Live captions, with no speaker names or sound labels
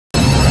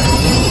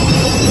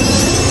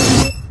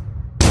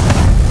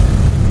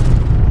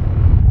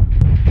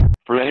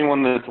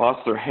anyone that's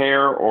lost their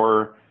hair,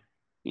 or,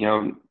 you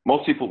know,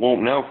 most people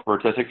won't know for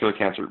a testicular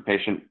cancer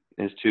patient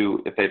as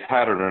to if they've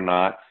had it or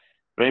not.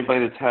 But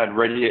anybody that's had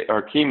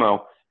or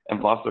chemo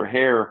and lost their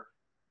hair,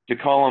 to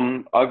call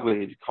them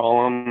ugly, to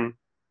call them,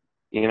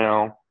 you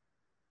know,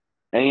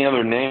 any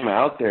other name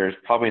out there is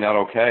probably not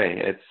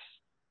okay. It's,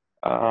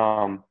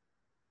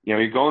 you know,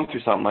 you're going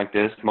through something like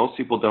this. Most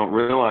people don't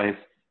realize,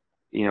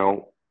 you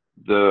know,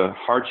 the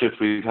hardships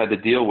we've had to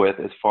deal with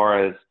as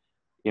far as,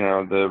 you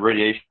know, the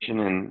radiation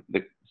and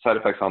the side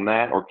effects on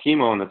that, or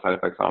chemo and the side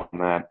effects on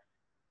that.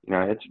 You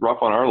know, it's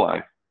rough on our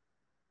life.